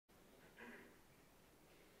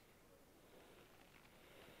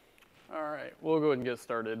All right, we'll go ahead and get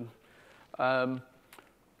started.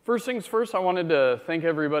 First things first, I wanted to thank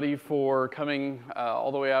everybody for coming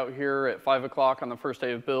all the way out here at 5 o'clock on the first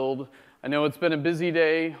day of build. I know it's been a busy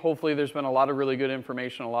day. Hopefully there's been a lot of really good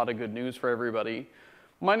information, a lot of good news for everybody.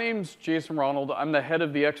 My name's Jason Ronald. I'm the head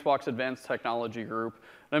of the Xbox Advanced Technology Group,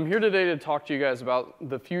 and I'm here today to talk to you guys about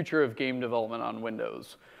the future of game development on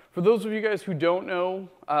Windows. For those of you guys who don't know,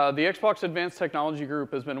 the Xbox Advanced Technology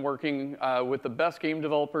Group has been working with the best game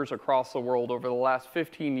developers across the world over the last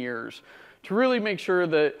 15 years to really make sure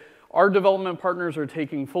that our development partners are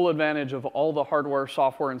taking full advantage of all the hardware,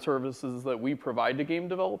 software, and services that we provide to game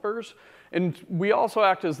developers. And we also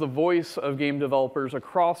act as the voice of game developers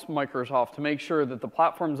across Microsoft to make sure that the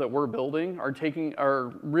platforms that we're building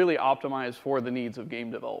are really optimized for the needs of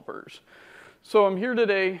game developers. So I'm here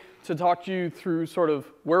today to talk to you through sort of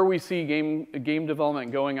where we see game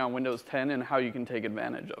development going on Windows 10 and how you can take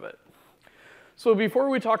advantage of it. So before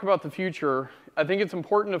we talk about the future, I think it's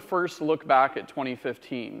important to first look back at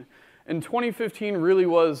 2015. And 2015 really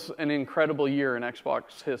was an incredible year in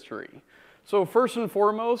Xbox history. So first and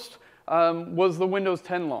foremost was the Windows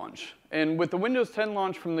 10 launch. And with the Windows 10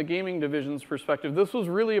 launch from the gaming division's perspective, this was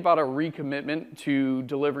really about a recommitment to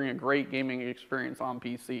delivering a great gaming experience on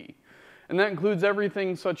PC. And that includes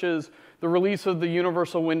everything such as the release of the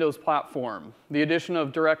Universal Windows platform, the addition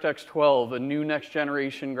of DirectX 12, a new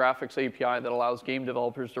next-generation graphics API that allows game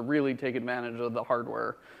developers to really take advantage of the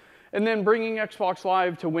hardware, and then bringing Xbox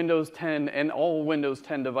Live to Windows 10 and all Windows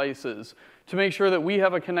 10 devices to make sure that we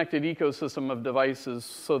have a connected ecosystem of devices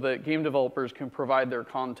so that game developers can provide their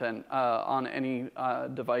content on any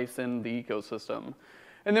device in the ecosystem.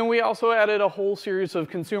 And then we also added a whole series of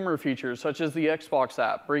consumer features, such as the Xbox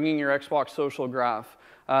app, bringing your Xbox social graph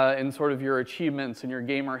and sort of your achievements and your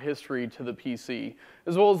gamer history to the PC,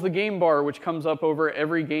 as well as the game bar, which comes up over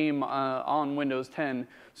every game on Windows 10.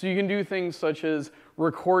 So you can do things such as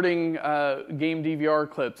recording game DVR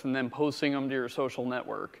clips and then posting them to your social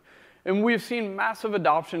network. And we've seen massive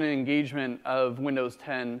adoption and engagement of Windows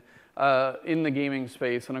 10 in the gaming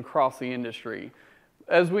space and across the industry.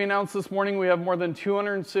 As we announced this morning, we have more than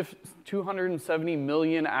 270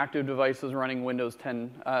 million active devices running Windows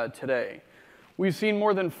 10 today. We've seen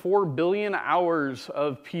more than 4 billion hours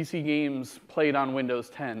of PC games played on Windows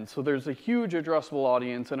 10. So there's a huge addressable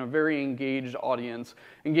audience and a very engaged audience.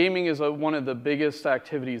 And gaming is one of the biggest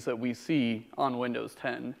activities that we see on Windows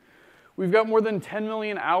 10. We've got more than 10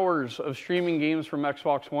 million hours of streaming games from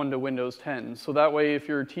Xbox One to Windows 10. So that way, if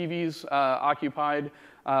your TV's occupied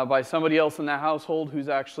by somebody else in the household who's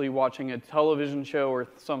actually watching a television show or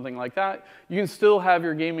something like that, you can still have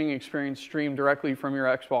your gaming experience streamed directly from your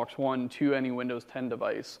Xbox One to any Windows 10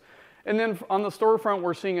 device. And then on the storefront,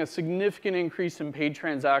 we're seeing a significant increase in paid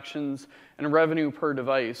transactions and revenue per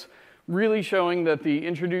device, really showing that the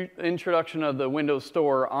introduction of the Windows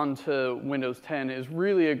Store onto Windows 10 is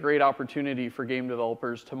really a great opportunity for game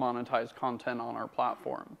developers to monetize content on our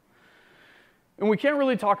platform. And we can't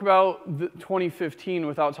really talk about 2015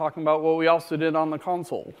 without talking about what we also did on the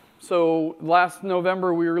console. So last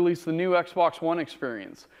November, we released the new Xbox One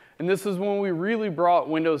experience. And this is when we really brought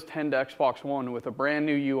Windows 10 to Xbox One with a brand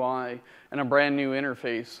new UI and a brand new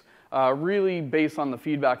interface, really based on the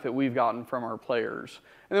feedback that we've gotten from our players.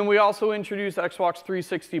 And then we also introduced Xbox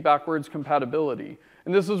 360 backwards compatibility.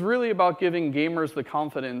 And this is really about giving gamers the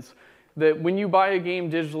confidence that when you buy a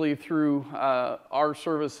game digitally through our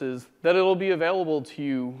services, that it'll be available to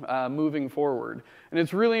you moving forward. And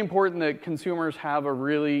it's really important that consumers have a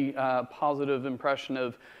really positive impression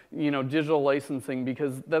of digital licensing,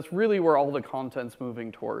 because that's really where all the content's moving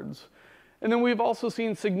towards. And then we've also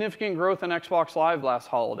seen significant growth in Xbox Live last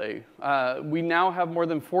holiday. We now have more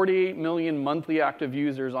than 48 million monthly active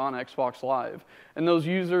users on Xbox Live. And those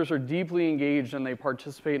users are deeply engaged and they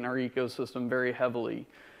participate in our ecosystem very heavily.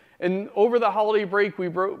 And over the holiday break, we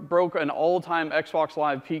broke an all-time Xbox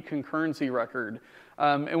Live peak concurrency record.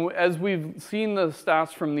 And as we've seen the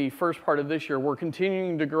stats from the first part of this year, we're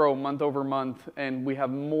continuing to grow month over month, and we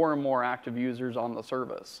have more and more active users on the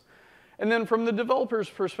service. And then from the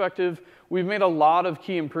developer's perspective, we've made a lot of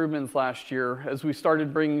key improvements last year as we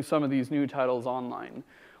started bringing some of these new titles online.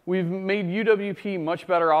 We've made UWP much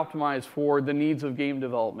better optimized for the needs of game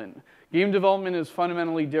development. Game development is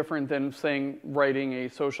fundamentally different than, saying, writing a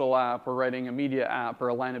social app or writing a media app or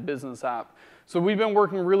a line of business app. So we've been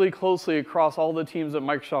working really closely across all the teams at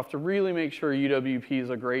Microsoft to really make sure UWP is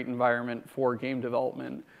a great environment for game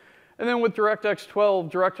development. And then with DirectX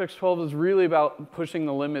 12 is really about pushing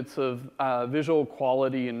the limits of visual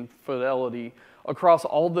quality and fidelity across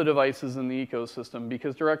all the devices in the ecosystem,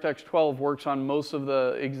 because DirectX 12 works on most of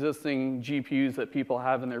the existing GPUs that people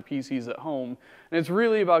have in their PCs at home. And it's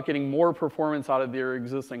really about getting more performance out of their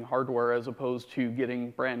existing hardware as opposed to getting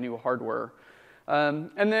brand new hardware. And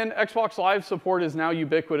then Xbox Live support is now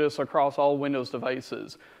ubiquitous across all Windows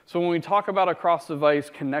devices. So when we talk about a cross-device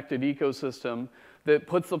connected ecosystem that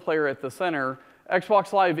puts the player at the center,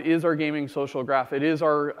 Xbox Live is our gaming social graph. It is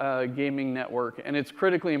our gaming network, and it's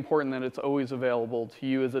critically important that it's always available to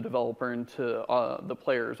you as a developer and to the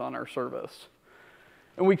players on our service.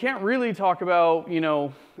 And we can't really talk about,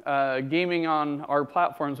 gaming on our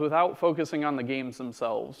platforms without focusing on the games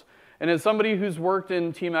themselves. And as somebody who's worked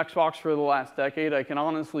in Team Xbox for the last decade, I can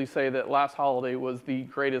honestly say that last holiday was the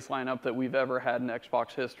greatest lineup that we've ever had in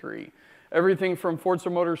Xbox history. Everything from Forza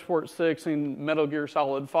Motorsport 6 and Metal Gear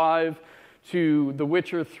Solid 5 to The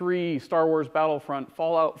Witcher 3, Star Wars Battlefront,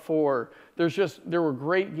 Fallout 4. There were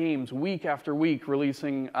great games week after week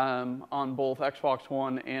releasing on both Xbox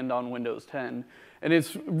One and on Windows 10. And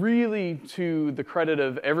it's really to the credit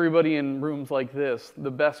of everybody in rooms like this, the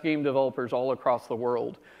best game developers all across the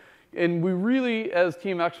world. And we really, as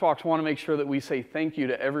Team Xbox, want to make sure that we say thank you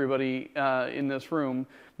to everybody in this room,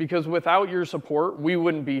 because without your support, we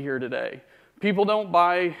wouldn't be here today. People don't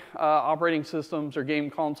buy operating systems or game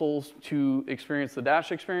consoles to experience the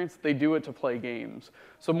Dash experience. They do it to play games.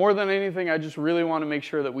 So more than anything, I just really want to make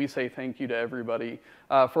sure that we say thank you to everybody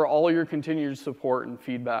for all your continued support and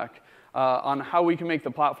feedback on how we can make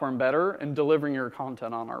the platform better and delivering your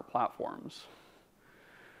content on our platforms.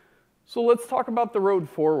 So let's talk about the road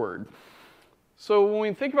forward. So when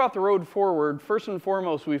we think about the road forward, first and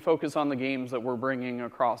foremost, we focus on the games that we're bringing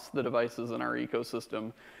across the devices in our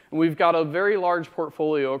ecosystem. And we've got a very large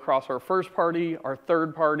portfolio across our first party, our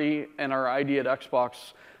third party, and our ID at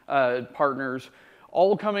Xbox partners,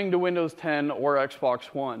 all coming to Windows 10 or Xbox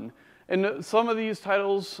One. And some of these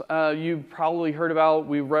titles you've probably heard about.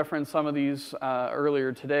 We referenced some of these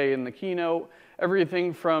earlier today in the keynote.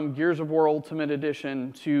 Everything from Gears of War Ultimate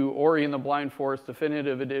Edition to Ori and the Blind Forest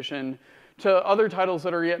Definitive Edition to other titles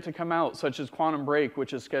that are yet to come out, such as Quantum Break,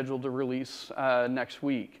 which is scheduled to release next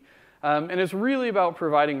week. And it's really about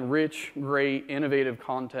providing rich, great, innovative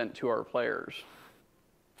content to our players.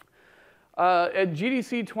 At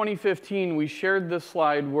GDC 2015, we shared this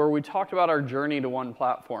slide where we talked about our journey to one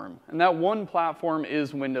platform. And that one platform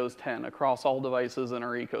is Windows 10 across all devices in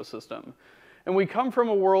our ecosystem. And we come from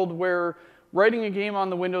a world where writing a game on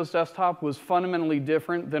the Windows desktop was fundamentally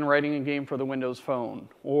different than writing a game for the Windows Phone,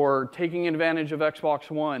 or taking advantage of Xbox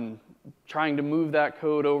One, trying to move that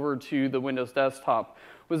code over to the Windows desktop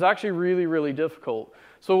was actually really, really difficult.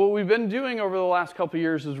 So what we've been doing over the last couple of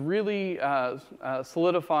years is really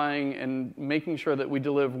solidifying and making sure that we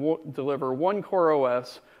deliver one core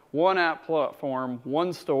OS, one app platform,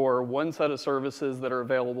 one store, one set of services that are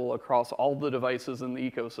available across all the devices in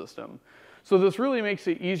the ecosystem. So this really makes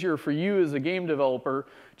it easier for you as a game developer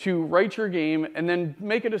to write your game and then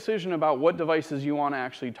make a decision about what devices you want to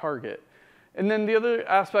actually target. And then the other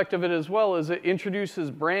aspect of it as well is it introduces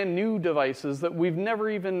brand new devices that we've never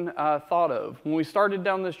even thought of. When we started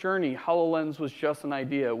down this journey, HoloLens was just an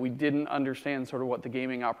idea. We didn't understand sort of what the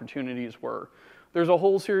gaming opportunities were. There's a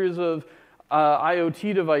whole series of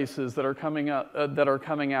IoT devices that are coming out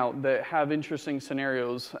that have interesting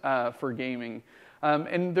scenarios for gaming.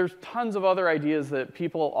 And there's tons of other ideas that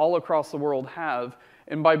people all across the world have.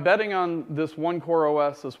 And by betting on this one core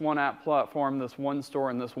OS, this one app platform, this one store,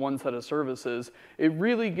 and this one set of services, it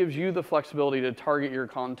really gives you the flexibility to target your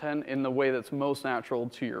content in the way that's most natural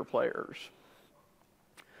to your players.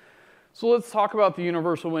 So let's talk about the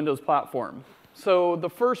Universal Windows Platform. So the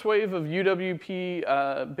first wave of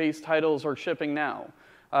UWP-based titles are shipping now.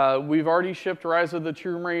 We've already shipped Rise of the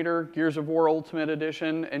Tomb Raider, Gears of War Ultimate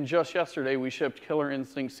Edition, and just yesterday we shipped Killer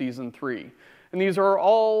Instinct Season 3. And these are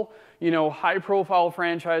all, high-profile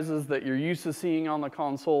franchises that you're used to seeing on the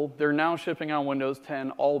console. They're now shipping on Windows 10,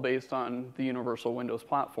 all based on the Universal Windows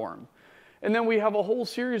Platform. And then we have a whole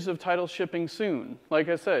series of titles shipping soon. Like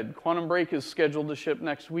I said, Quantum Break is scheduled to ship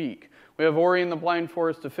next week. We have Ori and the Blind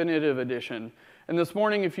Forest Definitive Edition. And this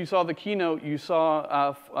morning, if you saw the keynote, you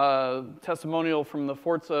saw a testimonial from the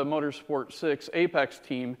Forza Motorsport 6 Apex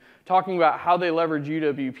team talking about how they leverage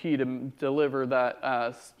UWP to deliver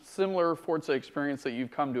that similar Forza experience that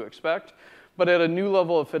you've come to expect, but at a new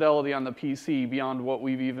level of fidelity on the PC beyond what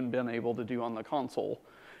we've even been able to do on the console.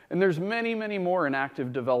 And there's many, many more in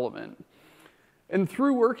active development. And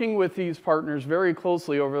through working with these partners very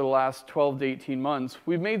closely over the last 12 to 18 months,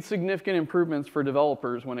 we've made significant improvements for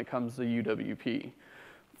developers when it comes to UWP.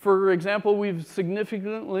 For example, we've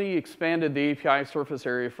significantly expanded the API surface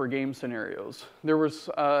area for game scenarios. There was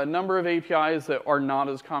a number of APIs that are not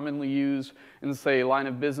as commonly used in, say, line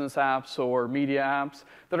of business apps or media apps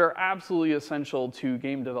that are absolutely essential to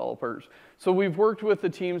game developers. So we've worked with the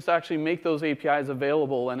teams to actually make those APIs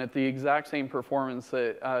available and at the exact same performance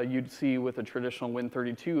that you'd see with a traditional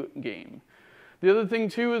Win32 game. The other thing,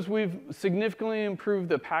 too, is we've significantly improved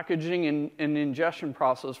the packaging and ingestion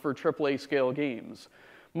process for AAA scale games.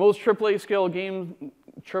 Most AAA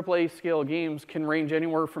scale games can range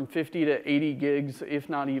anywhere from 50 to 80 gigs, if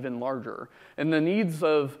not even larger. And the needs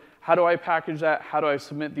of how do I package that, how do I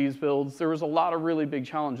submit these builds, there was a lot of really big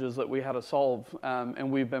challenges that we had to solve, and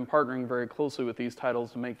we've been partnering very closely with these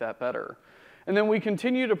titles to make that better. And then we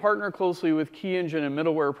continue to partner closely with key engine and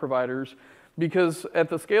middleware providers, because at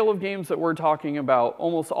the scale of games that we're talking about,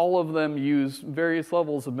 almost all of them use various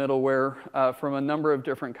levels of middleware from a number of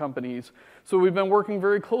different companies. So we've been working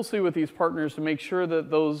very closely with these partners to make sure that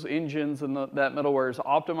those engines and that middleware is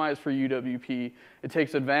optimized for UWP. It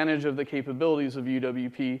takes advantage of the capabilities of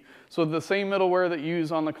UWP. So the same middleware that you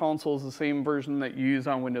use on the console is the same version that you use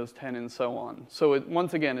on Windows 10 and so on. So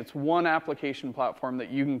once again, it's one application platform that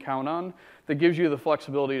you can count on that gives you the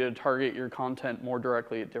flexibility to target your content more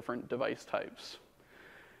directly at different device types.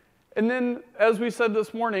 And then, as we said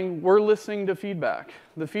this morning, we're listening to feedback.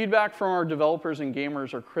 The feedback from our developers and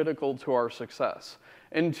gamers are critical to our success.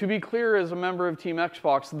 And to be clear, as a member of Team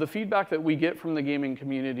Xbox, the feedback that we get from the gaming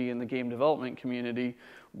community and the game development community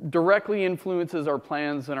directly influences our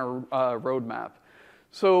plans and our roadmap.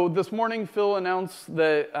 So this morning, Phil announced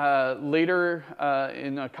that later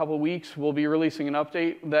in a couple weeks, we'll be releasing an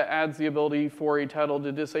update that adds the ability for a title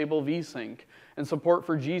to disable VSync and support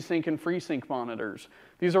for G-Sync and FreeSync monitors.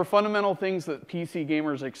 These are fundamental things that PC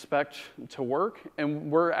gamers expect to work, and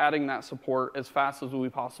we're adding that support as fast as we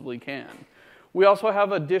possibly can. We also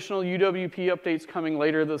have additional UWP updates coming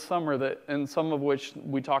later this summer, and some of which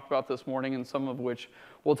we talked about this morning, and some of which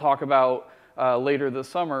we'll talk about later this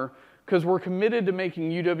summer, because we're committed to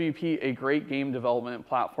making UWP a great game development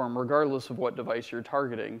platform, regardless of what device you're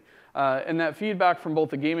targeting. And that feedback from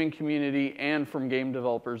both the gaming community and from game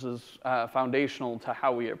developers is foundational to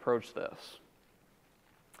how we approach this.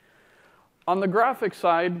 On the graphics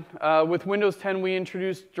side, with Windows 10, we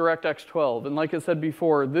introduced DirectX 12. And like I said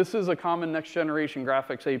before, this is a common next-generation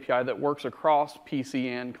graphics API that works across PC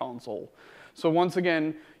and console. So once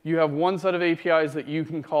again, you have one set of APIs that you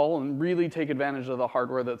can call and really take advantage of the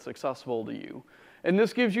hardware that's accessible to you. And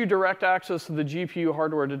this gives you direct access to the GPU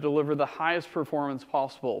hardware to deliver the highest performance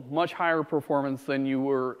possible, much higher performance than you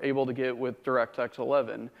were able to get with DirectX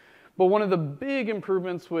 11. But one of the big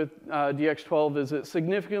improvements with DX12 is it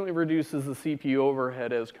significantly reduces the CPU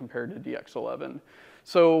overhead as compared to DX11.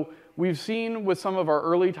 So we've seen with some of our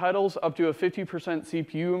early titles up to a 50%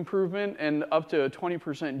 CPU improvement and up to a 20%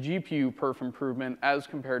 GPU perf improvement as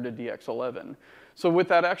compared to DX11. So with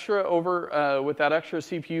that extra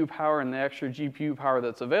CPU power and the extra GPU power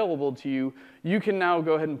that's available to you, you can now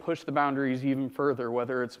go ahead and push the boundaries even further,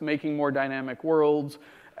 whether it's making more dynamic worlds,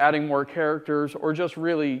 adding more characters, or just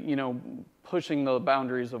really, pushing the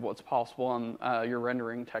boundaries of what's possible on your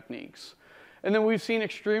rendering techniques. And then we've seen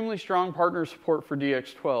extremely strong partner support for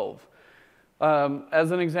DX12.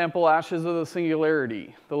 As an example, Ashes of the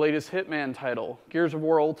Singularity, the latest Hitman title, Gears of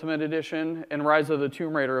War Ultimate Edition, and Rise of the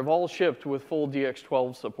Tomb Raider have all shipped with full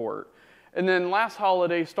DX12 support. And then last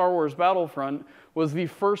holiday, Star Wars Battlefront was the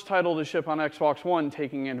first title to ship on Xbox One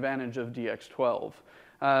taking advantage of DX12.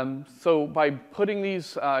 So by putting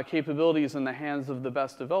these capabilities in the hands of the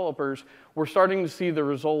best developers, we're starting to see the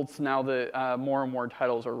results now that more and more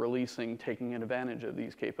titles are releasing, taking advantage of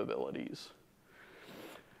these capabilities.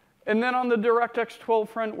 And then on the DirectX 12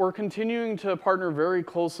 front, we're continuing to partner very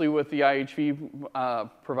closely with the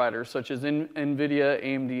IHV providers, such as NVIDIA,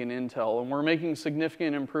 AMD, and Intel, and we're making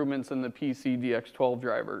significant improvements in the PC DX12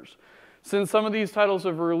 drivers. Since some of these titles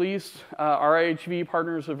have released, our IHV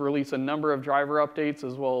partners have released a number of driver updates,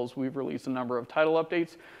 as well as we've released a number of title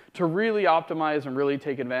updates to really optimize and really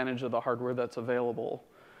take advantage of the hardware that's available.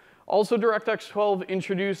 Also, DirectX 12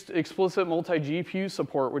 introduced explicit multi-GPU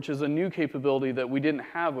support, which is a new capability that we didn't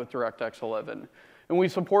have with DirectX 11. And we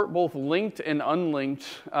support both linked and unlinked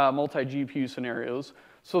multi-GPU scenarios.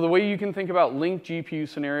 So the way you can think about linked GPU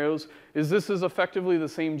scenarios is this is effectively the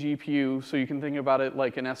same GPU, so you can think about it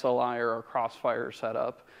like an SLI or a Crossfire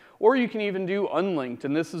setup. Or you can even do unlinked,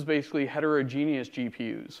 and this is basically heterogeneous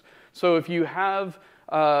GPUs. So if you have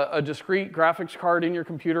a discrete graphics card in your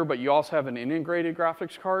computer, but you also have an integrated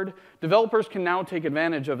graphics card, developers can now take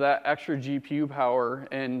advantage of that extra GPU power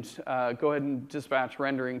and go ahead and dispatch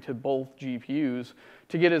rendering to both GPUs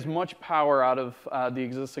to get as much power out of the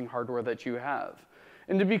existing hardware that you have.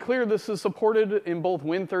 And to be clear, this is supported in both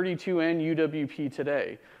Win32 and UWP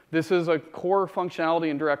today. This is a core functionality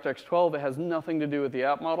in DirectX 12. It has nothing to do with the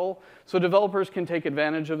app model, so developers can take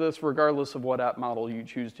advantage of this regardless of what app model you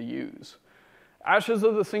choose to use. Ashes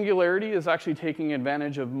of the Singularity is actually taking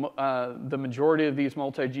advantage of the majority of these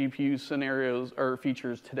multi-GPU scenarios or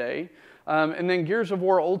features today. And then Gears of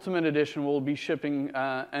War Ultimate Edition will be shipping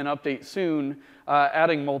an update soon,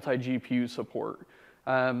 adding multi-GPU support.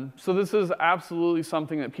 So this is absolutely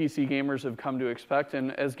something that PC gamers have come to expect,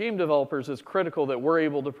 and as game developers, it's critical that we're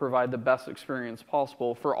able to provide the best experience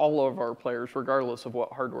possible for all of our players, regardless of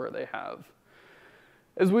what hardware they have.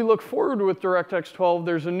 As we look forward with DirectX 12,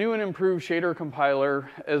 there's a new and improved shader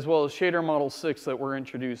compiler, as well as Shader Model 6 that we're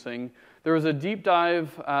introducing. There was a deep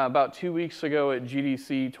dive about 2 weeks ago at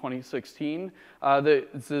GDC 2016 that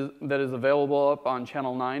is available up on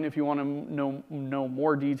Channel 9 if you want to know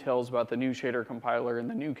more details about the new shader compiler and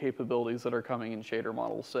the new capabilities that are coming in Shader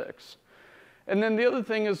Model 6. And then the other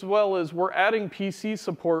thing as well is we're adding PC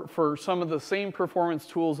support for some of the same performance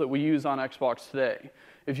tools that we use on Xbox today.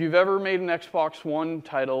 If you've ever made an Xbox One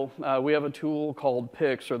title, we have a tool called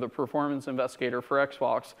PIX, or the Performance Investigator for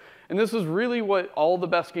Xbox. And this is really what all the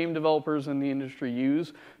best game developers in the industry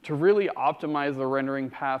use to really optimize the rendering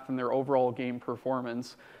path and their overall game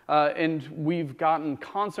performance. And we've gotten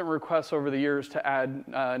constant requests over the years to add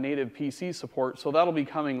native PC support, so that'll be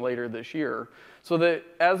coming later this year. So that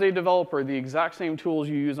as a developer, the exact same tools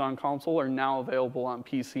you use on console are now available on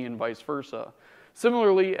PC and vice versa.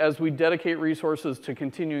 Similarly, as we dedicate resources to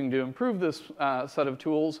continuing to improve this set of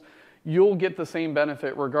tools, you'll get the same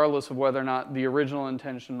benefit regardless of whether or not the original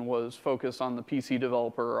intention was focused on the PC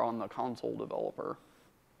developer or on the console developer.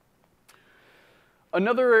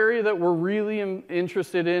 Another area that we're really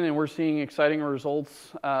interested in and we're seeing exciting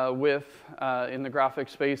results with in the graphics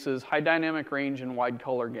space is high dynamic range and wide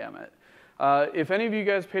color gamut. If any of you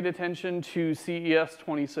guys paid attention to CES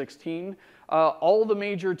 2016, all the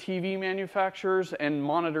major TV manufacturers and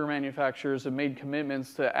monitor manufacturers have made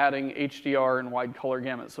commitments to adding HDR and wide color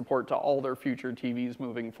gamut support to all their future TVs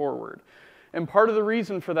moving forward. And part of the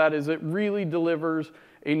reason for that is it really delivers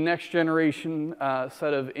a next generation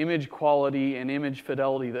set of image quality and image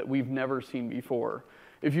fidelity that we've never seen before.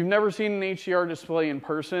 If you've never seen an HDR display in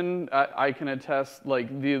person, I can attest,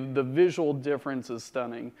 like, the visual difference is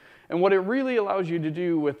stunning. And what it really allows you to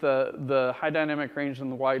do with the high dynamic range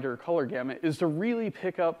and the wider color gamut is to really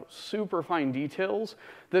pick up super fine details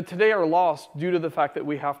that today are lost due to the fact that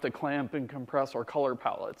we have to clamp and compress our color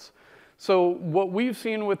palettes. So what we've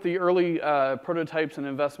seen with the early prototypes and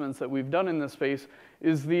investments that we've done in this space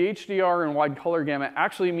is the HDR and wide color gamut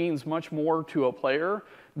actually means much more to a player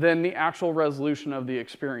than the actual resolution of the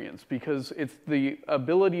experience, because it's the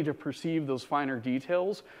ability to perceive those finer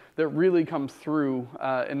details that really comes through,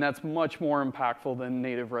 and that's much more impactful than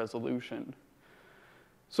native resolution.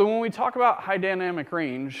 So when we talk about high dynamic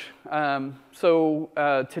range,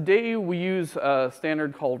 today we use a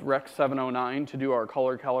standard called Rec 709 to do our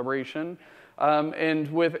color calibration. And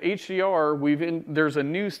with HDR, there's a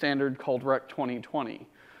new standard called Rec 2020.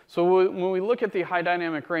 So when we look at the high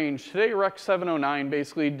dynamic range, today Rec 709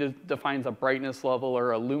 basically defines a brightness level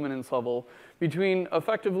or a luminance level between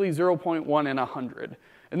effectively 0.1 and 100.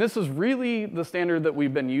 And this is really the standard that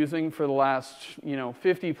we've been using for the last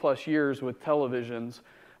 50 plus years with televisions.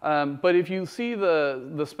 But if you see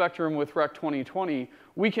the spectrum with Rec 2020,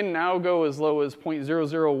 we can now go as low as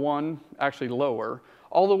 0.001, actually lower,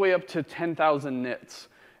 all the way up to 10,000 nits.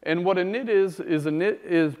 And what a nit is a nit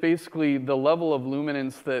is basically the level of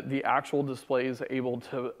luminance that the actual display is able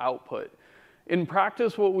to output. In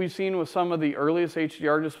practice, what we've seen with some of the earliest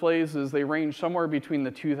HDR displays is they range somewhere between the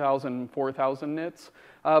 2,000 and 4,000 nits.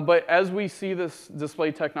 But as we see this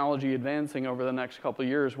display technology advancing over the next couple of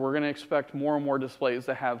years, we're going to expect more and more displays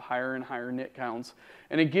to have higher and higher nit counts.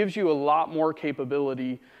 And it gives you a lot more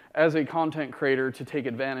capability as a content creator to take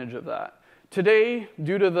advantage of that. Today,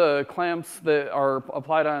 due to the clamps that are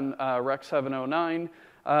applied on Rec 709,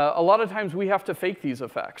 a lot of times we have to fake these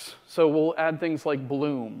effects. So we'll add things like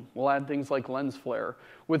bloom, we'll add things like lens flare.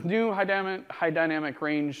 With new high dynamic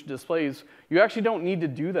range displays, you actually don't need to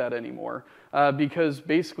do that anymore because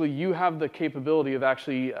basically you have the capability of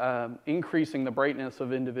actually increasing the brightness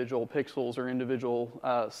of individual pixels or individual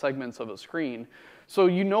segments of a screen. So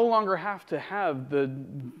you no longer have to have the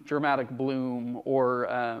dramatic bloom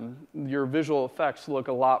or your visual effects look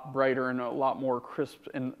a lot brighter and a lot more crisp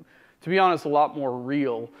and to be honest, a lot more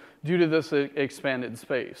real due to this expanded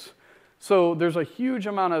space. So there's a huge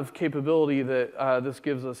amount of capability that this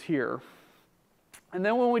gives us here. And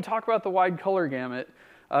then when we talk about the wide color gamut,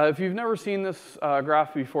 if you've never seen this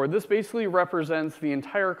graph before, this basically represents the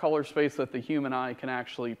entire color space that the human eye can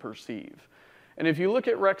actually perceive. And if you look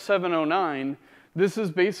at Rec. 709, this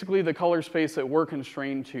is basically the color space that we're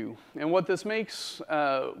constrained to. And what this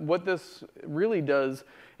really does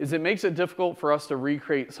is it makes it difficult for us to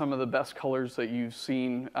recreate some of the best colors that you've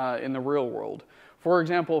seen in the real world. For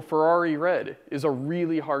example, Ferrari red is a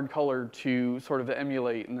really hard color to sort of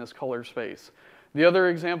emulate in this color space. The other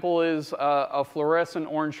example is a fluorescent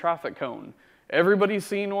orange traffic cone. Everybody's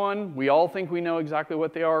seen one. We all think we know exactly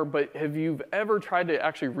what they are, but have you ever tried to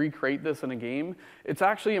actually recreate this in a game? It's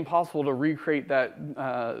actually impossible to recreate that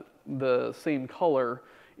the same color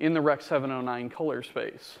in the Rec. 709 color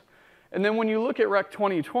space. And then when you look at Rec.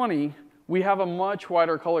 2020, we have a much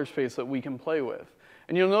wider color space that we can play with.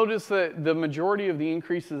 And you'll notice that the majority of the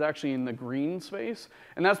increase is actually in the green space,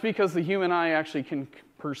 and that's because the human eye actually can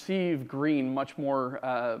perceive green much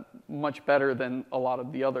better than a lot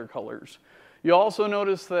of the other colors. You'll also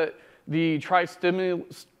notice that the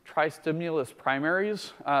tristimulus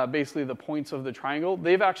primaries, basically the points of the triangle,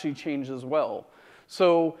 they've actually changed as well.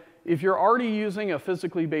 So if you're already using a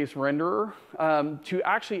physically based renderer, to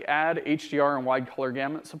actually add HDR and wide color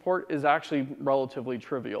gamut support is actually relatively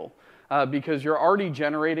trivial. Because you're already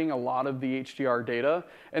generating a lot of the HDR data,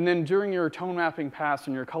 and then during your tone mapping pass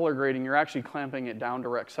and your color grading, you're actually clamping it down to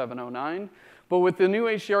Rec. 709. But with the new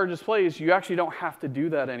HDR displays, you actually don't have to do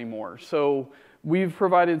that anymore. So we've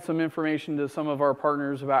provided some information to some of our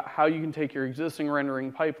partners about how you can take your existing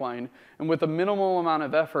rendering pipeline, and with a minimal amount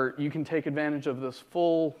of effort, you can take advantage of this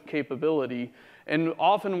full capability. And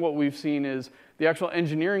often what we've seen is the actual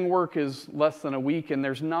engineering work is less than a week, and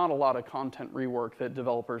there's not a lot of content rework that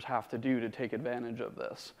developers have to do to take advantage of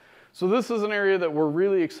this. So this is an area that we're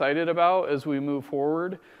really excited about as we move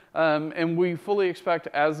forward. And we fully expect,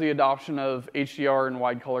 as the adoption of HDR and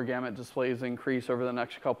wide color gamut displays increase over the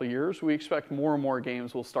next couple of years, we expect more and more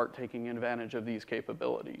games will start taking advantage of these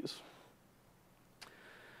capabilities.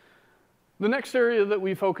 The next area that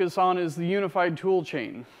we focus on is the unified tool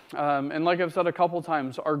chain. And like I've said a couple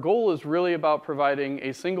times, our goal is really about providing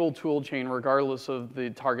a single tool chain regardless of the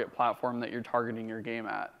target platform that you're targeting your game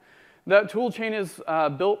at. That tool chain is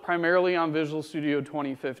built primarily on Visual Studio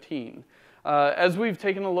 2015. As we've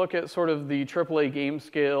taken a look at sort of the AAA game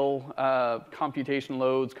scale, computation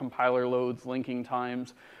loads, compiler loads, linking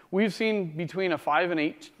times, we've seen between a 5 and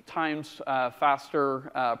 8 times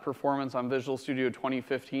faster performance on Visual Studio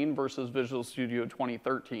 2015 versus Visual Studio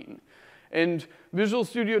 2013. And Visual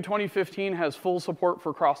Studio 2015 has full support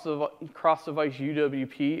for cross-device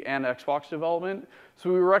UWP and Xbox development,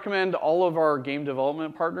 so we recommend all of our game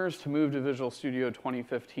development partners to move to Visual Studio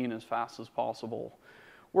 2015 as fast as possible.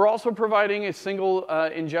 We're also providing a single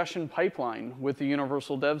ingestion pipeline with the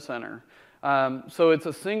Universal Dev Center. So it's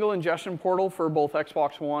a single ingestion portal for both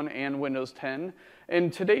Xbox One and Windows 10.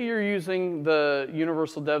 And today you're using the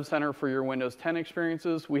Universal Dev Center for your Windows 10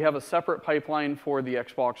 experiences. We have a separate pipeline for the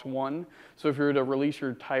Xbox One. So if you were to release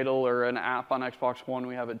your title or an app on Xbox One,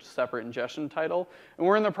 we have a separate ingestion title. And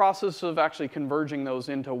we're in the process of actually converging those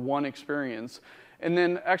into one experience. And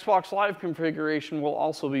then Xbox Live configuration will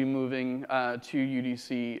also be moving to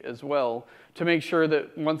UDC as well to make sure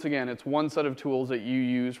that, once again, it's one set of tools that you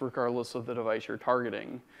use regardless of the device you're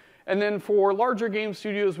targeting. And then for larger game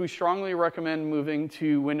studios, we strongly recommend moving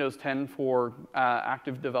to Windows 10 for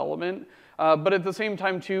active development. But at the same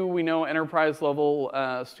time, too, we know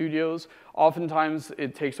enterprise-level studios, oftentimes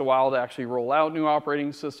it takes a while to actually roll out new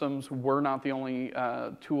operating systems. We're not the only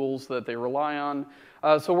tools that they rely on.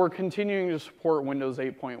 So we're continuing to support Windows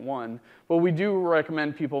 8.1, but we do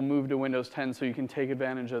recommend people move to Windows 10 so you can take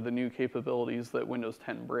advantage of the new capabilities that Windows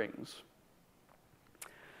 10 brings.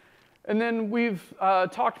 And then we've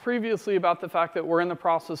talked previously about the fact that we're in the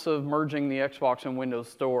process of merging the Xbox and Windows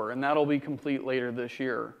Store, and that'll be complete later this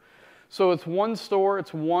year. So it's one store,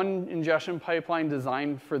 it's one ingestion pipeline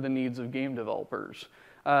designed for the needs of game developers.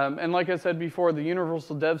 And like I said before, the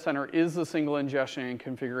Universal Dev Center is the single ingestion and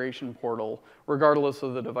configuration portal, regardless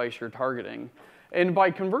of the device you're targeting. And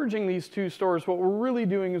by converging these two stores, what we're really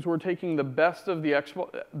doing is we're taking the best of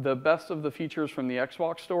the features from the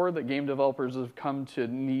Xbox Store that game developers have come to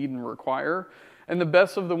need and require, and the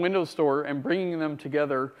best of the Windows Store, and bringing them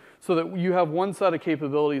together so that you have one set of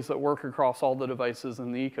capabilities that work across all the devices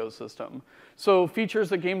in the ecosystem. So features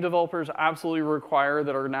that game developers absolutely require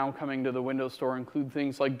that are now coming to the Windows Store include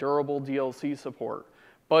things like durable DLC support,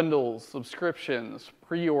 bundles, subscriptions,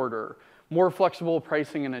 pre-order, more flexible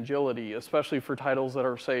pricing and agility, especially for titles that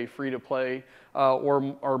are, say, free to play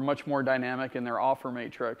or are much more dynamic in their offer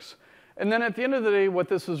matrix. And then at the end of the day, what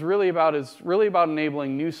this is really about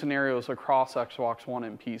enabling new scenarios across Xbox One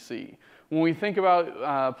and PC. When we think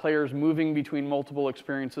about players moving between multiple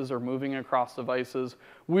experiences or moving across devices,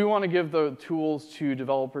 we want to give the tools to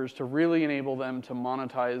developers to really enable them to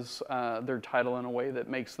monetize their title in a way that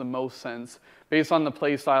makes the most sense based on the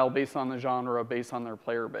play style, based on the genre, based on their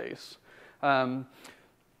player base.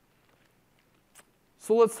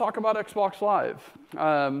 So let's talk about Xbox Live.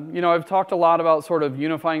 I've talked a lot about sort of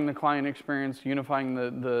unifying the client experience, unifying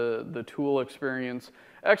the tool experience.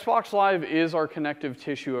 Xbox Live is our connective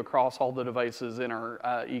tissue across all the devices in our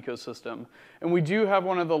ecosystem. And we do have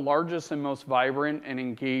one of the largest and most vibrant and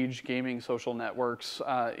engaged gaming social networks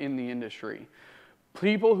in the industry.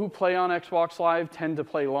 People who play on Xbox Live tend to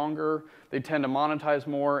play longer, they tend to monetize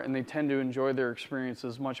more, and they tend to enjoy their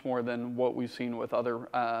experiences much more than what we've seen with other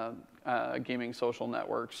gaming social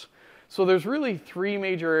networks. So there's really three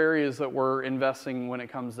major areas that we're investing when it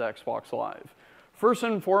comes to Xbox Live. First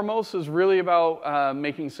and foremost is really about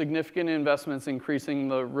making significant investments increasing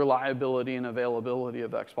the reliability and availability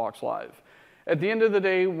of Xbox Live. At the end of the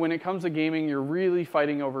day, when it comes to gaming, you're really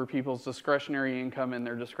fighting over people's discretionary income and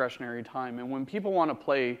their discretionary time. And when people want to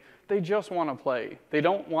play, they just want to play. They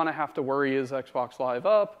don't want to have to worry, is Xbox Live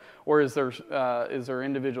up, or is there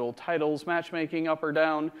individual titles matchmaking up or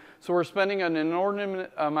down? So we're spending an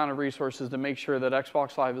inordinate amount of resources to make sure that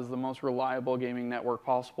Xbox Live is the most reliable gaming network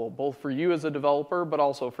possible, both for you as a developer, but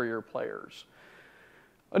also for your players.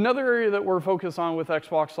 Another area that we're focused on with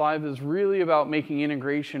Xbox Live is really about making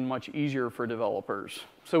integration much easier for developers.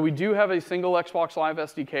 So we do have a single Xbox Live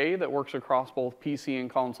SDK that works across both PC and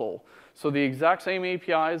console. So the exact same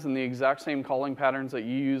APIs and the exact same calling patterns that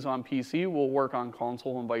you use on PC will work on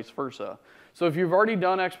console and vice versa. So if you've already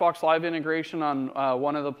done Xbox Live integration on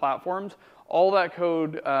one of the platforms, all that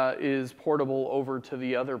code is portable over to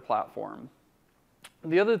the other platform.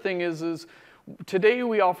 The other thing is today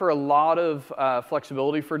we offer a lot of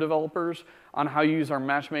flexibility for developers on how you use our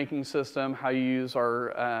matchmaking system, how you use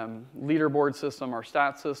our leaderboard system, our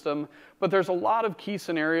stat system, but there's a lot of key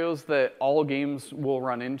scenarios that all games will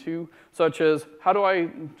run into, such as how do I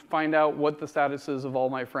find out what the status is of all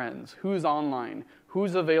my friends, who's online,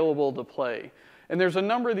 who's available to play. And there's a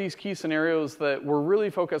number of these key scenarios that we're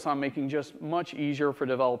really focused on making just much easier for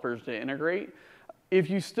developers to integrate. If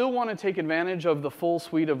you still want to take advantage of the full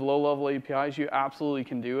suite of low-level APIs, you absolutely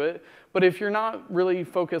can do it. But if you're not really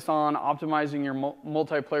focused on optimizing your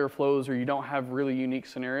multiplayer flows or you don't have really unique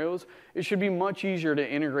scenarios, it should be much easier to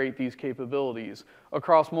integrate these capabilities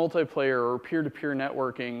across multiplayer or peer-to-peer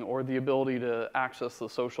networking or the ability to access the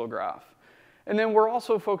social graph. And then we're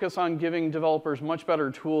also focused on giving developers much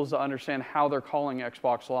better tools to understand how they're calling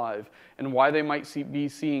Xbox Live and why they might be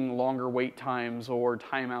seeing longer wait times or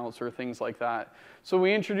timeouts or things like that. So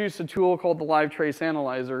we introduced a tool called the Live Trace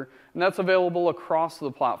Analyzer, and that's available across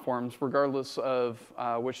the platforms regardless of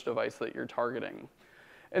which device that you're targeting.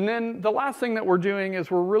 And then the last thing that we're doing is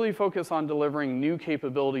we're really focused on delivering new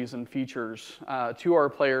capabilities and features to our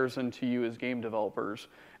players and to you as game developers.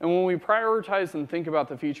 And when we prioritize and think about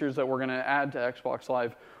the features that we're going to add to Xbox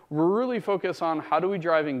Live, we're really focused on how do we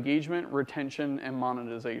drive engagement, retention, and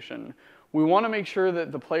monetization. We want to make sure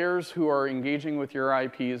that the players who are engaging with your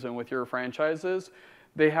IPs and with your franchises,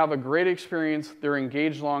 they have a great experience, they're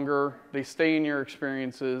engaged longer, they stay in your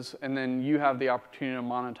experiences, and then you have the opportunity to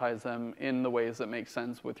monetize them in the ways that make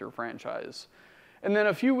sense with your franchise. And then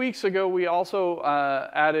a few weeks ago, we also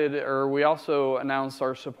announced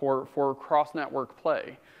our support for cross-network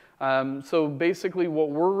play. So basically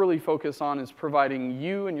what we're really focused on is providing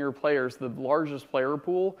you and your players the largest player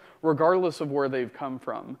pool, regardless of where they've come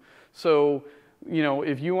from. So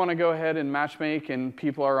if you want to go ahead and matchmake and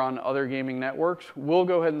people are on other gaming networks, we'll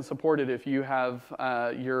go ahead and support it if you have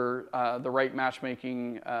the right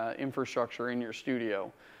matchmaking infrastructure in your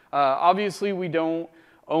studio. Obviously, we don't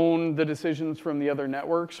own the decisions from the other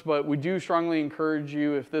networks, but we do strongly encourage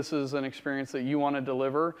you, if this is an experience that you want to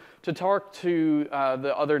deliver, to talk to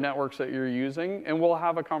the other networks that you're using, and we'll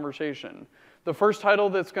have a conversation. The first title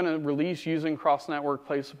that's going to release using cross-network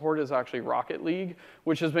play support is actually Rocket League,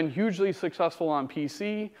 which has been hugely successful on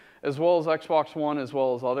PC, as well as Xbox One, as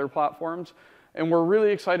well as other platforms. And we're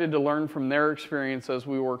really excited to learn from their experience as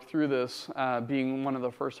we work through this, being one of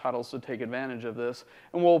the first titles to take advantage of this.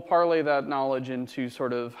 And we'll parlay that knowledge into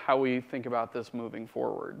sort of how we think about this moving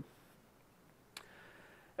forward.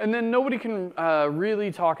 And then nobody can really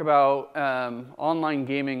talk about online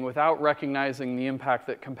gaming without recognizing the impact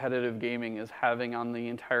that competitive gaming is having on the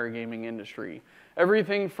entire gaming industry.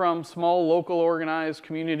 Everything from small local organized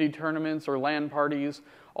community tournaments or LAN parties,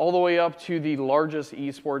 all the way up to the largest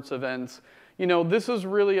esports events. You know, this is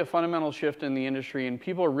really a fundamental shift in the industry, and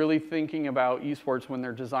people are really thinking about esports when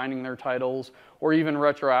they're designing their titles, or even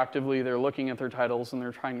retroactively, they're looking at their titles and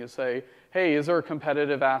they're trying to say, hey, is there a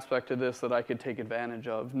competitive aspect to this that I could take advantage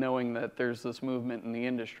of, knowing that there's this movement in the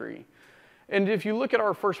industry. And if you look at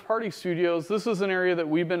our first-party studios, this is an area that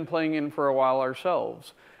we've been playing in for a while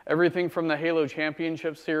ourselves. Everything from the Halo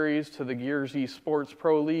Championship Series to the Gears Esports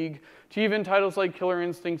Pro League, to even titles like Killer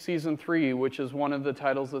Instinct Season 3, which is one of the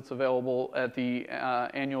titles that's available at the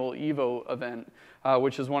annual EVO event,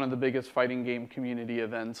 which is one of the biggest fighting game community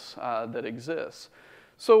events that exists.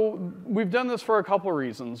 So we've done this for a couple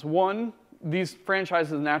reasons. One, these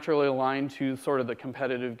franchises naturally align to sort of the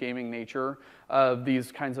competitive gaming nature of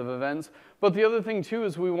these kinds of events. But the other thing too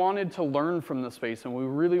is we wanted to learn from the space, and we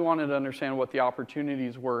really wanted to understand what the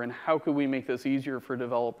opportunities were and how could we make this easier for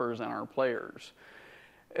developers and our players.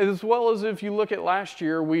 As well as if you look at last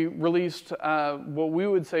year, we released what we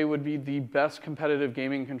would say would be the best competitive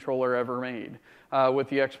gaming controller ever made with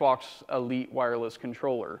the Xbox Elite Wireless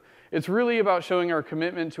Controller. It's really about showing our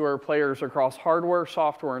commitment to our players across hardware,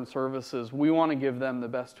 software, and services. We want to give them the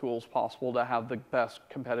best tools possible to have the best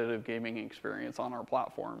competitive gaming experience on our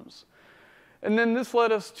platforms. And then this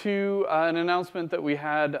led us to an announcement that we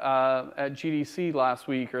had at GDC last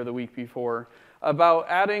week or the week before about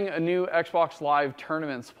adding a new Xbox Live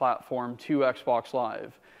Tournaments platform to Xbox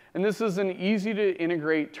Live. And this is an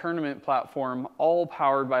easy-to-integrate tournament platform, all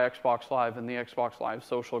powered by Xbox Live and the Xbox Live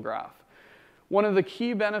Social Graph. One of the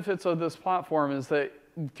key benefits of this platform is that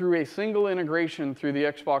through a single integration through the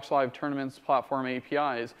Xbox Live Tournaments platform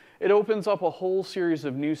APIs, it opens up a whole series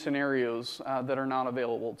of new scenarios that are not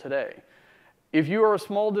available today. If you are a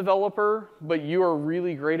small developer, but you are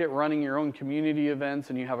really great at running your own community events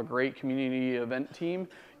and you have a great community event team,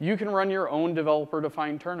 you can run your own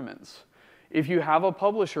developer-defined tournaments. If you have a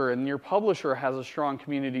publisher and your publisher has a strong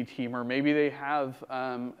community team, or maybe they have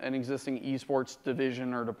an existing esports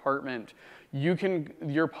division or department,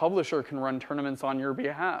 your publisher can run tournaments on your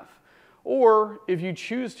behalf. Or if you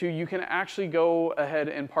choose to, you can actually go ahead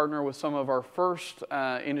and partner with some of our first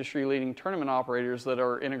industry-leading tournament operators that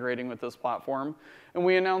are integrating with this platform. And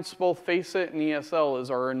we announced both Faceit and ESL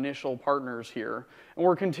as our initial partners here. And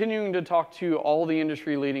we're continuing to talk to all the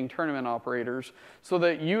industry-leading tournament operators so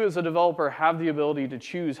that you as a developer have the ability to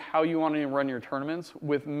choose how you want to run your tournaments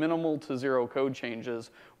with minimal to zero code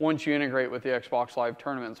changes once you integrate with the Xbox Live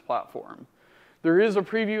Tournaments platform. There is a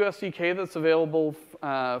preview SDK that's available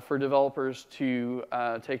for developers to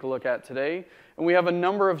take a look at today. And we have a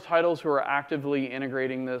number of titles who are actively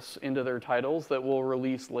integrating this into their titles that will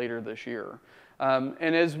release later this year.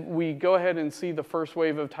 And as we go ahead and see the first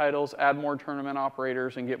wave of titles, add more tournament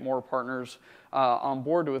operators, and get more partners on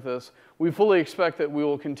board with this, we fully expect that we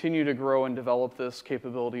will continue to grow and develop this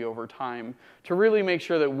capability over time to really make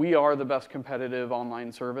sure that we are the best competitive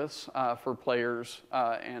online service for players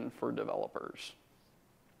and for developers.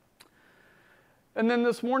 And then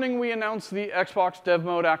this morning we announced the Xbox Dev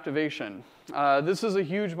Mode activation. This is a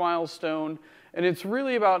huge milestone, and it's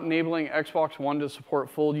really about enabling Xbox One to support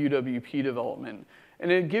full UWP development. And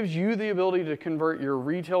it gives you the ability to convert your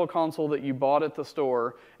retail console that you bought at the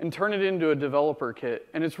store and turn it into a developer kit.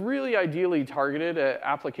 And it's really ideally targeted at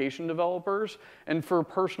application developers and for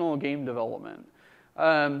personal game development.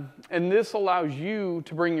 And this allows you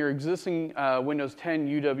to bring your existing Windows 10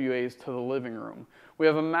 UWAs to the living room. We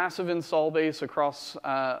have a massive install base across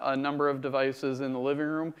a number of devices in the living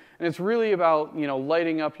room, and it's really about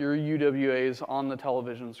lighting up your UWAs on the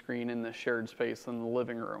television screen in this shared space in the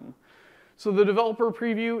living room. So the developer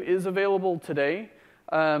preview is available today,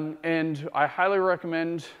 and I highly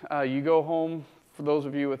recommend you go home, for those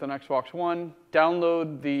of you with an Xbox One,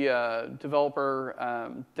 download the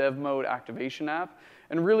developer Dev Mode activation app,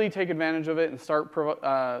 and really take advantage of it and start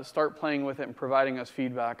playing with it and providing us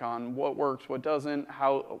feedback on what works, what doesn't,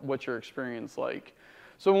 what's your experience like.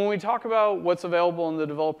 So when we talk about what's available in the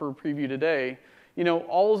developer preview today,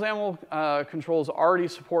 all XAML controls already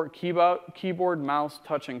support keyboard, mouse,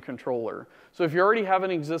 touch, and controller. So if you already have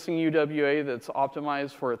an existing UWA that's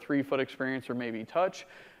optimized for a 3-foot experience or maybe touch,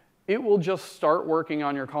 it will just start working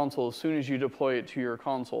on your console as soon as you deploy it to your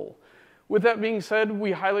console. With that being said,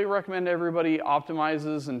 we highly recommend everybody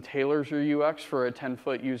optimizes and tailors your UX for a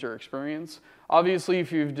 10-foot user experience. Obviously,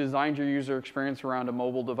 if you've designed your user experience around a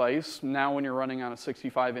mobile device, now when you're running on a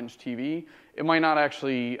 65-inch TV, it might not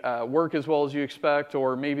actually work as well as you expect,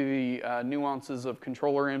 or maybe the nuances of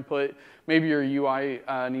controller input, maybe your UI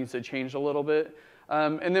needs to change a little bit.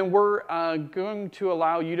 And then we're going to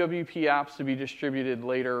allow UWP apps to be distributed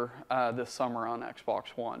later this summer on Xbox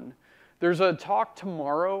One. There's a talk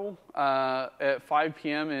tomorrow at 5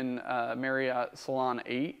 p.m. in Marriott Salon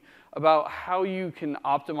 8 about how you can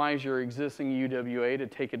optimize your existing UWA to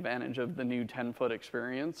take advantage of the new 10-foot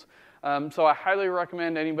experience. So I highly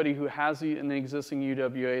recommend anybody who has an existing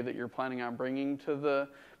UWA that you're planning on bringing to the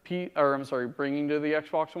bringing to the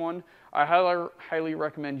Xbox One, I highly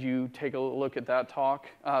recommend you take a look at that talk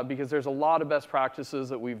because there's a lot of best practices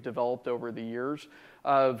that we've developed over the years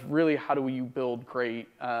of really how do you build great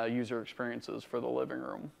user experiences for the living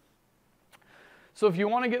room. So if you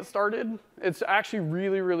want to get started, it's actually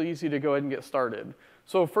really, really easy to go ahead and get started.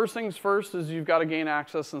 So first things first is you've got to gain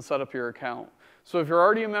access and set up your account. So if you're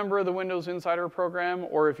already a member of the Windows Insider program,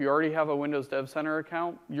 or if you already have a Windows Dev Center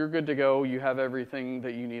account, you're good to go. You have everything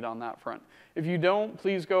that you need on that front. If you don't,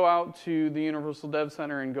 please go out to the Universal Dev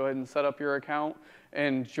Center and go ahead and set up your account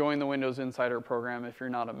and join the Windows Insider program if you're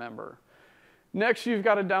not a member. Next, you've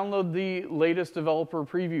got to download the latest developer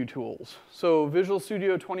preview tools. So Visual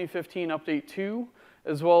Studio 2015 Update 2,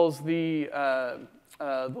 as well as the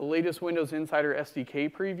latest Windows Insider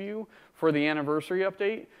SDK preview for the anniversary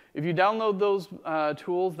update. If you download those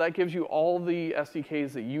tools, that gives you all the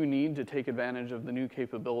SDKs that you need to take advantage of the new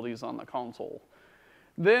capabilities on the console.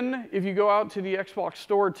 Then, if you go out to the Xbox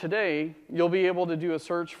Store today, you'll be able to do a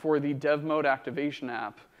search for the Dev Mode Activation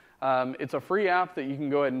app. It's a free app that you can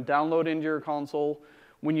go ahead and download into your console.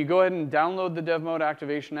 When you go ahead and download the Dev Mode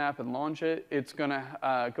Activation app and launch it, it's going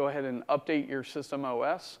to go ahead and update your system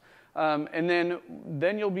OS. And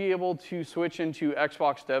then you'll be able to switch into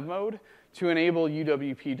Xbox Dev Mode to enable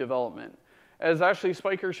UWP development. As Ashley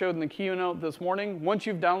Spiker showed in the keynote this morning, once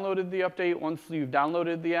you've downloaded the update, once you've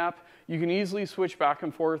downloaded the app, you can easily switch back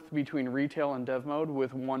and forth between retail and dev mode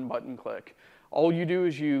with one button click. All you do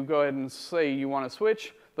is you go ahead and say you want to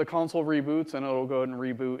switch, the console reboots, and it'll go ahead and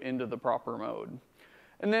reboot into the proper mode.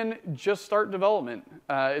 And then just start development.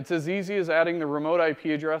 It's as easy as adding the remote IP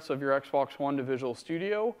address of your Xbox One to Visual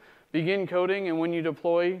Studio, begin coding, and when you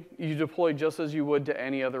deploy just as you would to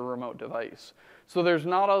any other remote device. So there's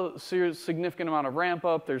not a significant amount of ramp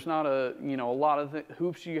up. There's not a lot of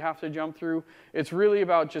hoops you have to jump through. It's really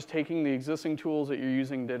about just taking the existing tools that you're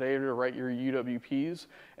using today to write your UWPs,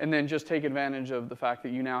 and then just take advantage of the fact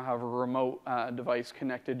that you now have a remote device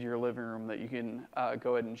connected to your living room that you can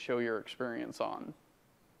go ahead and show your experience on.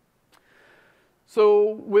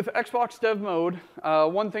 So with Xbox Dev Mode,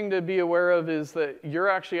 one thing to be aware of is that you're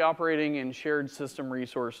actually operating in shared system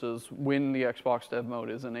resources when the Xbox Dev Mode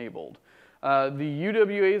is enabled. The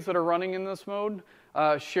UWAs that are running in this mode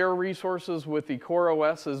share resources with the Core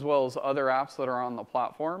OS as well as other apps that are on the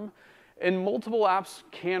platform. And multiple apps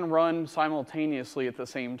can run simultaneously at the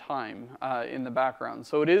same time in the background.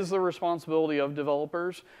 So it is the responsibility of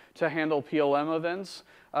developers to handle PLM events,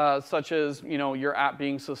 such as your app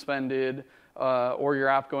being suspended, or your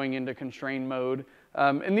app going into constrained mode.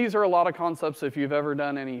 And these are a lot of concepts. If you've ever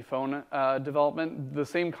done any phone development, the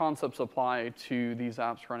same concepts apply to these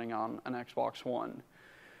apps running on an Xbox One.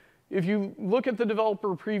 If you look at the developer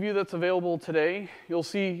preview that's available today, you'll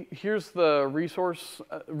see here's the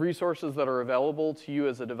resources that are available to you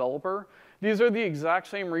as a developer. These are the exact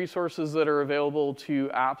same resources that are available to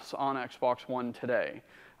apps on Xbox One today.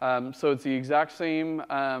 So it's the exact same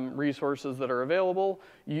resources that are available.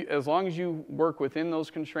 As long as you work within those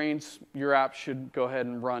constraints, your app should go ahead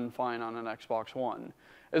and run fine on an Xbox One.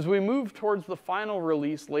 As we move towards the final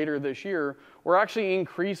release later this year, we're actually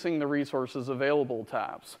increasing the resources available to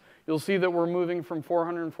apps. You'll see that we're moving from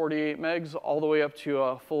 448 megs all the way up to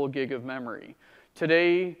a full gig of memory.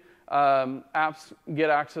 Today, apps get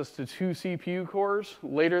access to 2 CPU cores.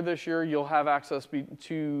 Later this year, you'll have access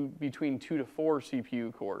to between 2 to 4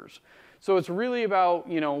 CPU cores. So it's really about,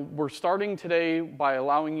 we're starting today by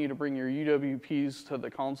allowing you to bring your UWPs to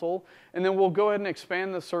the console, and then we'll go ahead and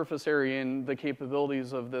expand the surface area and the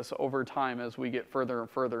capabilities of this over time as we get further and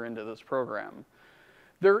further into this program.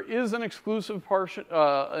 There is an exclusive partition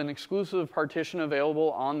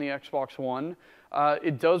available on the Xbox One.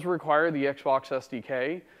 It does require the Xbox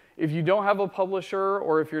SDK. If you don't have a publisher,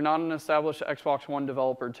 or if you're not an established Xbox One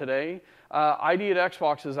developer today, ID at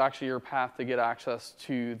Xbox is actually your path to get access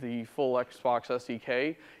to the full Xbox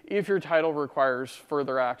SDK if your title requires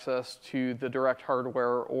further access to the direct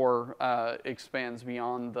hardware or expands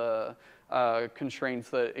beyond the constraints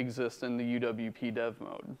that exist in the UWP dev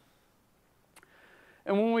mode.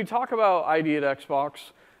 And when we talk about ID at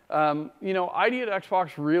Xbox, ID at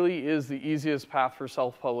Xbox really is the easiest path for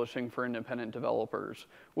self-publishing for independent developers.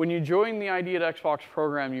 When you join the ID at Xbox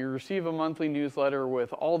program, you receive a monthly newsletter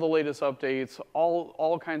with all the latest updates,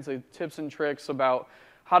 all kinds of tips and tricks about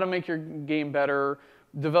how to make your game better,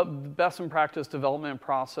 best in practice development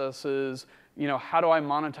processes, how do I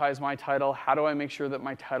monetize my title? How do I make sure that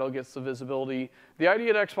my title gets the visibility? The ID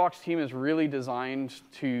at Xbox team is really designed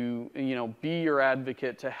to, be your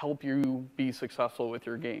advocate to help you be successful with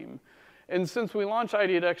your game. And since we launched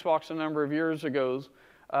ID at Xbox a number of years ago,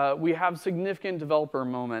 we have significant developer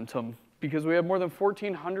momentum because we have more than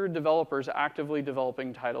 1,400 developers actively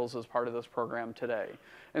developing titles as part of this program today.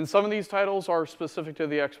 And some of these titles are specific to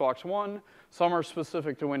the Xbox One, some are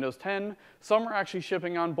specific to Windows 10, some are actually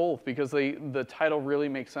shipping on both because the title really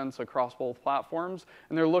makes sense across both platforms,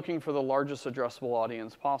 and they're looking for the largest addressable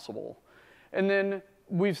audience possible. And then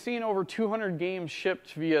we've seen over 200 games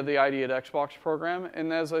shipped via the ID at Xbox program,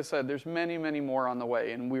 and as I said, there's many, many more on the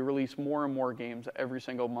way, and we release more and more games every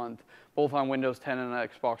single month, both on Windows 10 and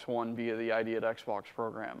Xbox One via the ID at Xbox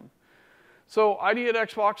program. So ID at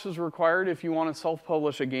Xbox is required if you want to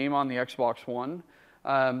self-publish a game on the Xbox One.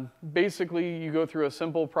 Basically, you go through a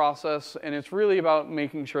simple process, and it's really about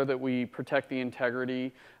making sure that we protect the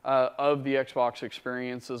integrity of the Xbox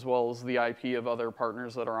experience as well as the IP of other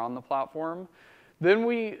partners that are on the platform. Then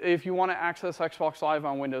if you want to access Xbox Live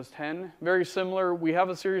on Windows 10, very similar, we have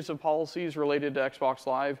a series of policies related to Xbox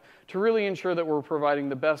Live to really ensure that we're providing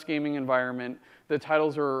the best gaming environment. The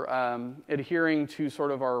titles are adhering to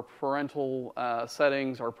sort of our parental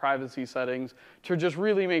settings, our privacy settings, to just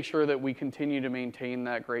really make sure that we continue to maintain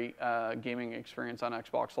that great gaming experience on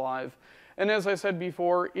Xbox Live. And as I said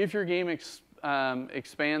before, if your game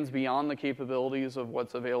expands beyond the capabilities of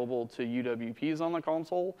what's available to UWPs on the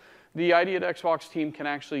console, the ID at Xbox team can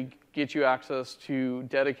actually get you access to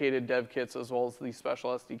dedicated dev kits as well as the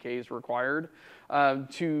special SDKs required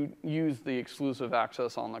to use the exclusive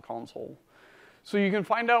access on the console. So you can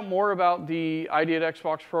find out more about the ID at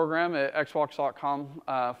Xbox program at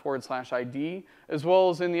xbox.com/ID, as well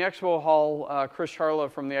as in the expo hall, Chris Charla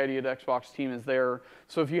from the ID at Xbox team is there.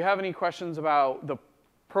 So if you have any questions about the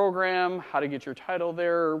program, how to get your title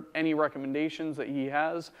there, any recommendations that he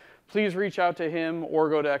has, please reach out to him or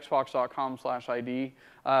go to xbox.com/ID,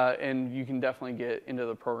 and you can definitely get into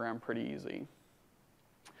the program pretty easy.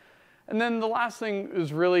 And then the last thing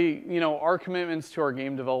is really, our commitments to our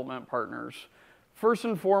game development partners. First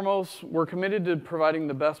and foremost, we're committed to providing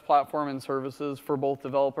the best platform and services for both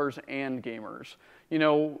developers and gamers.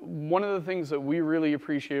 One of the things that we really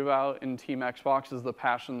appreciate about in Team Xbox is the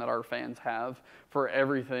passion that our fans have for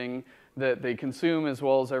everything that they consume as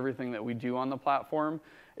well as everything that we do on the platform.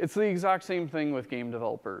 It's the exact same thing with game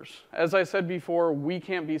developers. As I said before, we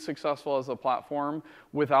can't be successful as a platform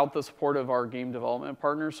without the support of our game development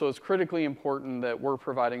partners, so it's critically important that we're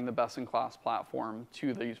providing the best-in-class platform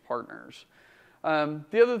to these partners.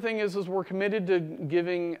 The other thing is we're committed to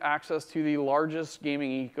giving access to the largest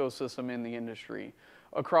gaming ecosystem in the industry.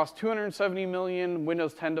 Across 270 million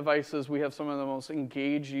Windows 10 devices, we have some of the most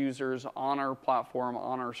engaged users on our platform,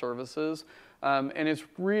 on our services, and it's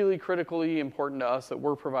really critically important to us that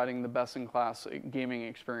we're providing the best-in-class gaming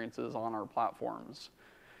experiences on our platforms.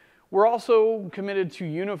 We're also committed to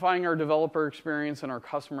unifying our developer experience and our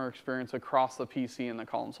customer experience across the PC and the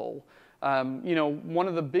console. One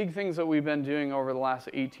of the big things that we've been doing over the last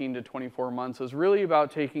 18 to 24 months is really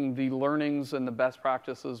about taking the learnings and the best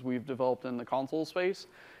practices we've developed in the console space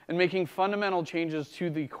and making fundamental changes to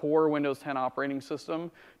the core Windows 10 operating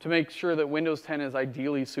system to make sure that Windows 10 is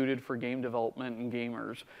ideally suited for game development and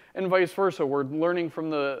gamers. And vice versa, we're learning from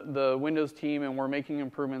the Windows team and we're making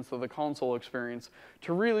improvements to the console experience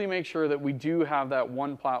to really make sure that we do have that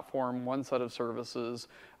one platform, one set of services,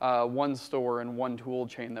 one store, and one tool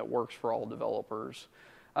chain that works for all developers.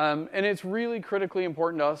 And it's really critically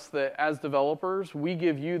important to us that as developers, we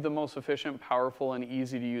give you the most efficient, powerful, and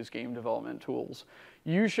easy to use game development tools.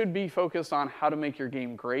 You should be focused on how to make your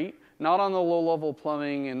game great, not on the low-level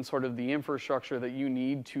plumbing and sort of the infrastructure that you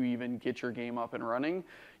need to even get your game up and running.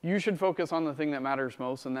 You should focus on the thing that matters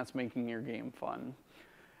most, and that's making your game fun.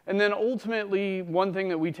 And then ultimately, one thing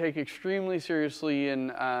that we take extremely seriously in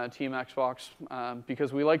Team Xbox,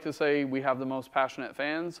 because we like to say we have the most passionate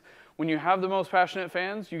fans. When you have the most passionate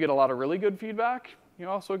fans, you get a lot of really good feedback. You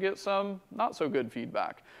also get some not so good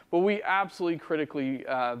feedback. But we absolutely critically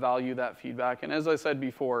value that feedback. And as I said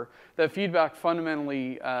before, that feedback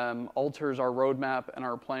fundamentally alters our roadmap and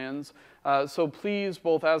our plans. So please,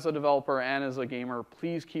 both as a developer and as a gamer,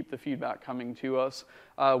 please keep the feedback coming to us.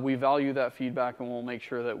 We value that feedback, and we'll make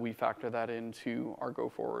sure that we factor that into our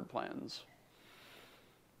go-forward plans.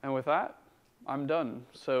 And with that, I'm done.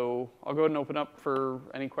 So I'll go ahead and open up for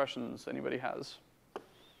any questions anybody has.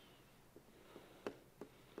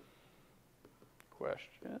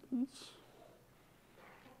 Questions?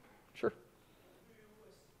 Sure.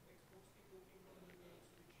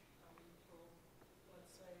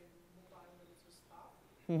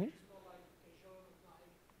 Mm-hmm.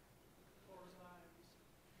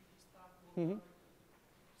 Mm-hmm.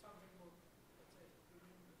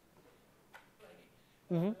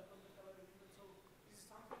 Mm-hmm.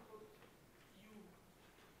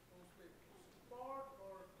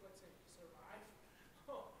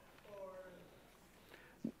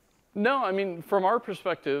 No, I mean, from our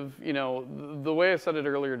perspective, you know, the way I said it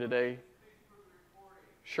earlier today.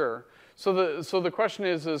 Sure. So the question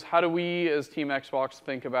is how do we as Team Xbox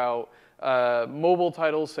think about mobile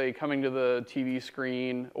titles, say, coming to the TV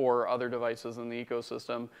screen or other devices in the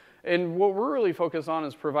ecosystem? And what we're really focused on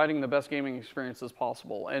is providing the best gaming experiences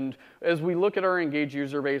possible. And as we look at our engaged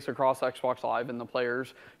user base across Xbox Live and the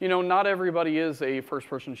players, you know, not everybody is a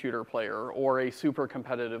first-person shooter player or a super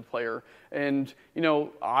competitive player. And, you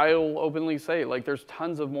know, I'll openly say, like, there's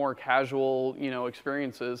tons of more casual, you know,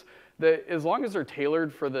 experiences that, as long as they're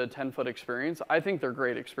tailored for the 10-foot experience, I think they're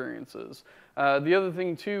great experiences. The other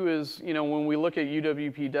thing too is, you know, when we look at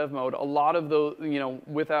UWP Dev Mode, a lot of those, you know,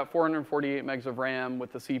 with that 448 megs of RAM,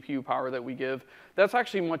 with the CPU power that we give, that's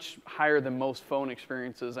actually much higher than most phone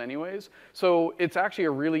experiences anyways. So it's actually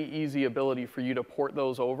a really easy ability for you to port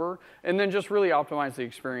those over and then just really optimize the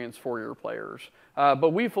experience for your players. But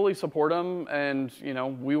we fully support them, and, you know,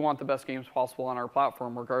 we want the best games possible on our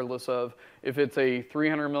platform, regardless of if it's a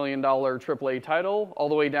 $300 million AAA title all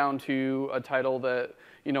the way down to a title that,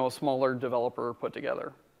 you know, a smaller developer put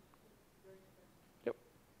together. Yep.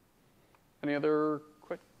 Any other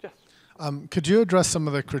quick? Yes. Could you address some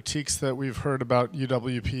of the critiques that we've heard about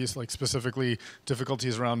UWPs, like specifically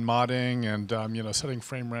difficulties around modding and you know, setting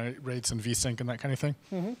frame rates and VSync and that kind of thing?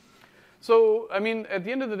 Mm-hmm. So, I mean, at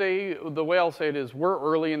the end of the day, the way I'll say it is we're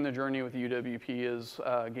early in the journey with UWP as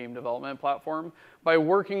a game development platform. By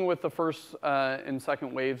working with the first and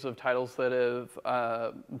second waves of titles that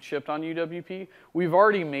have shipped on UWP, we've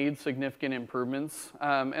already made significant improvements.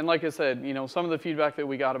 And like I said, you know, some of the feedback that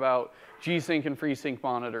we got about G-Sync and FreeSync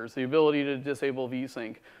monitors, the ability to disable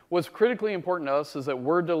VSync, what's critically important to us is that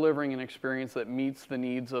we're delivering an experience that meets the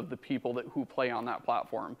needs of the people who play on that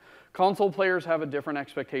platform. Console players have a different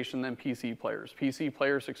expectation than PC players. PC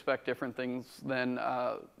players expect different things than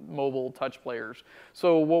mobile touch players.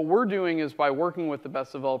 So what we're doing is, by working with the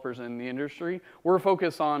best developers in the industry, we're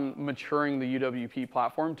focused on maturing the UWP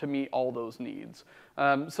platform to meet all those needs.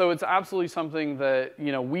 So it's absolutely something that,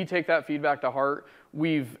 you know, we take that feedback to heart.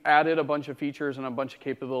 We've added a bunch of features and a bunch of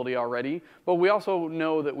capability already, but we also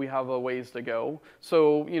know that we have a ways to go.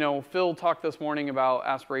 So, you know, Phil talked this morning about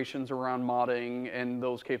aspirations around modding and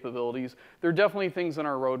those capabilities. There are definitely things in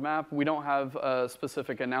our roadmap. We don't have a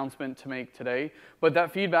specific announcement to make today, but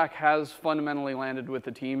that feedback has fundamentally landed with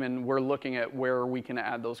the team, and we're looking at where we can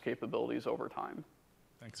add those capabilities over time.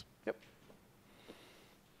 Thanks. Yep.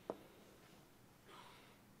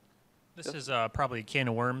 This is probably a can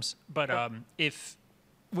of worms, but if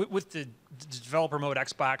with the developer mode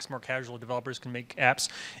Xbox, more casual developers can make apps,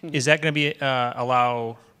 is that going to be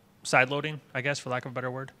allow side loading, I guess, for lack of a better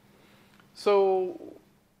word? So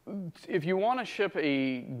if you want to ship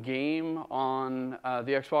a game on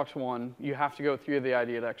the Xbox One, you have to go through the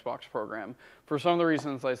ID at Xbox program for some of the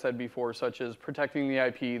reasons I said before, such as protecting the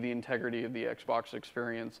IP, the integrity of the Xbox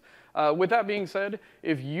experience. With that being said,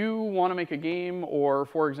 if you want to make a game, or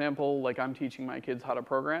for example, like I'm teaching my kids how to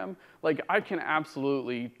program, like I can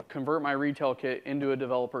absolutely convert my retail kit into a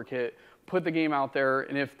developer kit, put the game out there,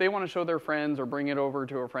 and if they want to show their friends or bring it over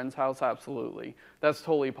to a friend's house, absolutely. That's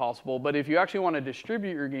totally possible. But if you actually want to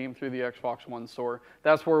distribute your game through the Xbox One store,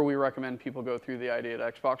 that's where we recommend people go through the ID at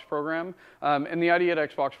Xbox program. And the ID at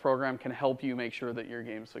Xbox program can help you make sure that your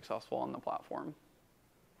game's successful on the platform.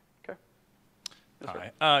 Okay.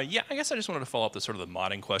 Yes, hi. Yeah, I guess I just wanted to follow up the sort of the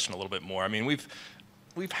modding question a little bit more. I mean,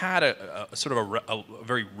 we've had a sort of a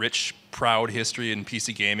very rich, proud history in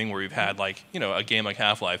PC gaming, where we've had, like, you know, a game like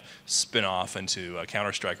Half-Life spin off into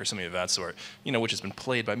Counter-Strike or something of that sort, you know, which has been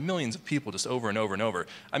played by millions of people just over and over and over.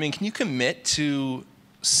 I mean, can you commit to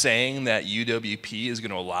saying that UWP is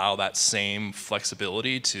going to allow that same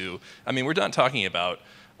flexibility to, I mean, we're not talking about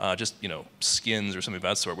just, you know, skins or something of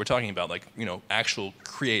that sort. We're talking about, like, you know, actual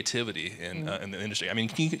creativity in the industry. I mean,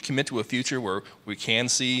 can you commit to a future where we can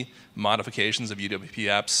see modifications of UWP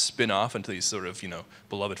apps spin off into these sort of, you know,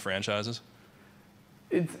 beloved franchises?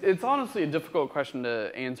 It's honestly a difficult question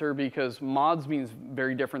to answer because mods means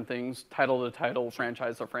very different things, title to title,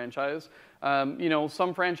 franchise to franchise. You know,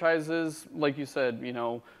 some franchises, like you said, you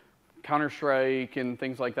know, Counter-Strike and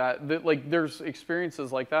things like that, like there's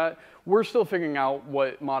experiences like that. We're still figuring out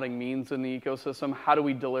what modding means in the ecosystem. How do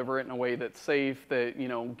we deliver it in a way that's safe, that, you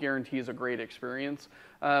know, guarantees a great experience?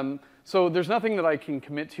 So there's nothing that I can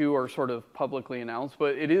commit to or sort of publicly announce,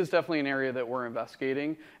 but it is definitely an area that we're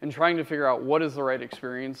investigating and trying to figure out what is the right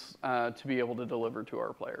experience to be able to deliver to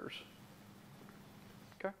our players.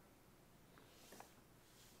 Okay.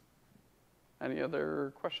 Any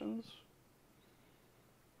other questions?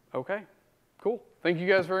 Okay, cool. Thank you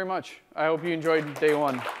guys very much. I hope you enjoyed day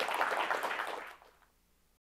one.